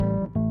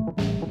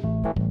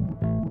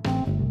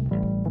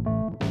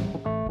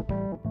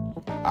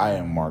I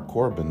am Mark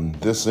Corbin.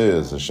 This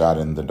is a Shot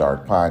in the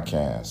Dark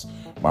podcast.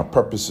 My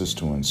purpose is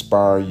to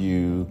inspire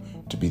you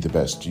to be the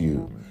best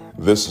you.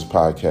 This is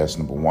podcast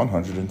number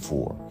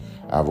 104.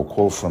 I have a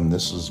quote from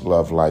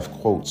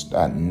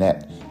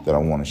thisislovelifequotes.net that I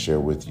want to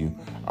share with you.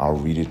 I'll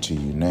read it to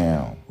you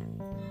now.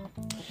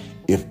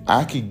 If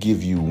I could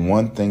give you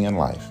one thing in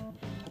life,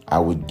 I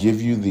would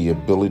give you the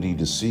ability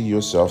to see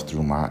yourself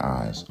through my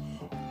eyes.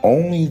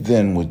 Only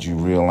then would you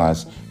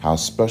realize how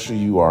special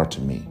you are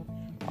to me.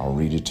 I'll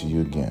read it to you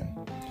again.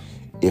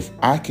 If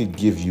I could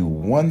give you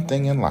one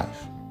thing in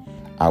life,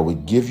 I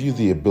would give you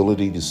the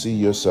ability to see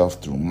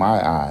yourself through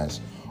my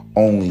eyes.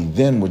 Only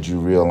then would you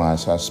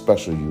realize how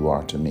special you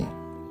are to me.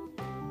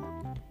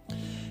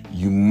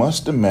 You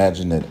must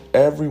imagine that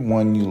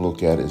everyone you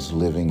look at is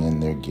living in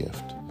their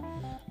gift.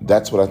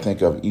 That's what I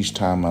think of each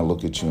time I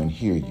look at you and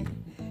hear you.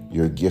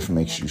 Your gift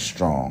makes you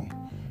strong,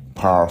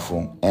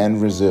 powerful,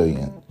 and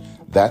resilient.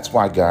 That's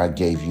why God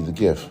gave you the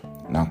gift.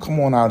 Now come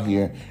on out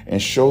here and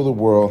show the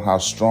world how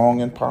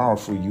strong and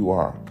powerful you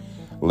are.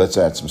 Let's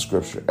add some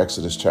scripture.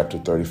 Exodus chapter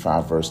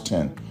 35, verse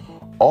 10.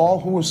 All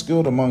who are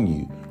skilled among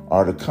you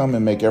are to come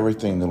and make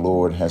everything the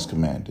Lord has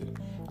commanded.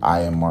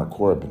 I am Mark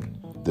Corbin.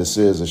 This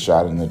is a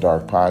Shot in the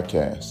Dark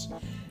podcast.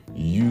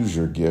 Use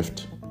your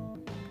gift.